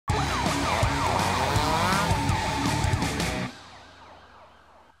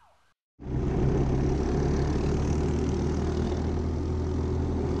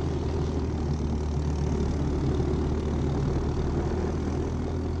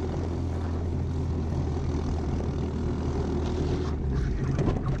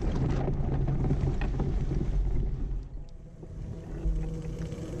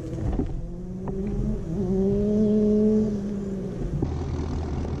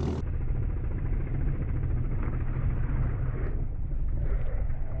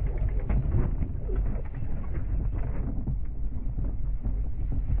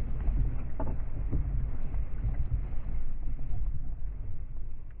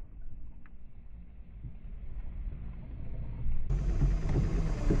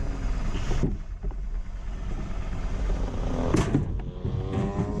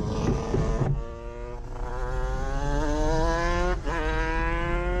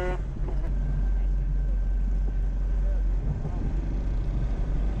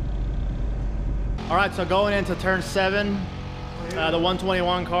All right, so going into turn 7, the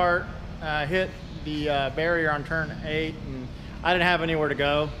 121 cart hit the barrier on turn 8, and I didn't have anywhere to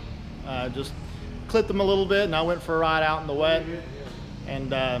go. Just clipped them a little bit, and I went for a ride out in the wet, and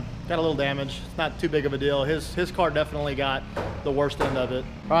got a little damage. It's not too big of a deal. His cart definitely got the worst end of it.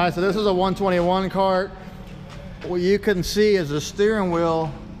 All right, so this is a 121 cart. What you can see is the steering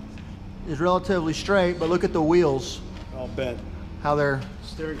wheel is relatively straight, but look at the wheels. All bent. How they're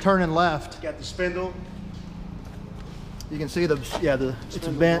turning left. Got the spindle. You can see it's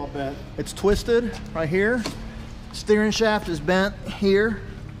bent. It's twisted right here. Steering shaft is bent here.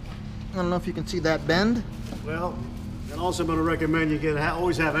 I don't know if you can see that bend. Well, and also I'm going to recommend you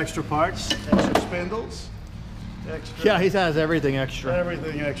always have extra parts, extra spindles. Yeah, he has everything extra.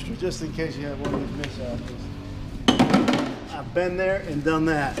 Everything extra, just in case you have one of these mishaps. I've been there and done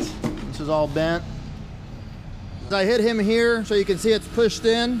that. This is all bent. I hit him here, so you can see it's pushed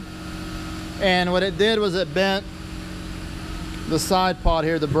in, and what it did was it bent the side pod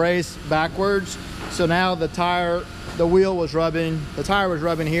here, the brace, backwards. So now the tire was rubbing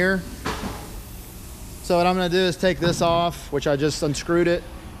here. So what I'm gonna do is take this off, which I just unscrewed it,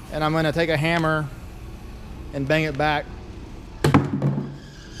 and I'm gonna take a hammer and bang it back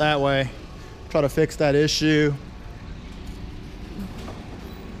that way. Try to fix that issue.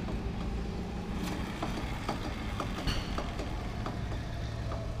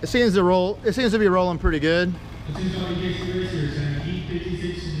 It seems to be rolling pretty good.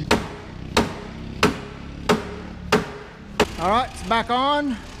 All right, it's back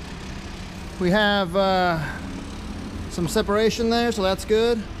on. We have some separation there, so that's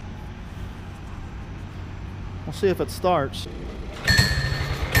good. We'll see if it starts.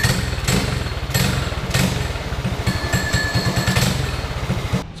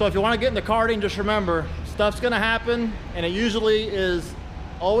 So if you want to get into karting, just remember, stuff's gonna happen, and it usually is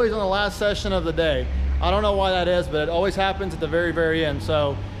always on the last session of the day. I don't know why that is, but it always happens at the very, very end.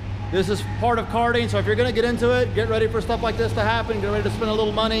 So this is part of karting. So if you're gonna get into it, get ready for stuff like this to happen. Get ready to spend a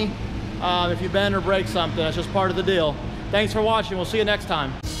little money if you bend or break something. That's just part of the deal. Thanks for watching. We'll see you next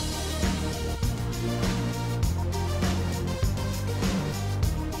time.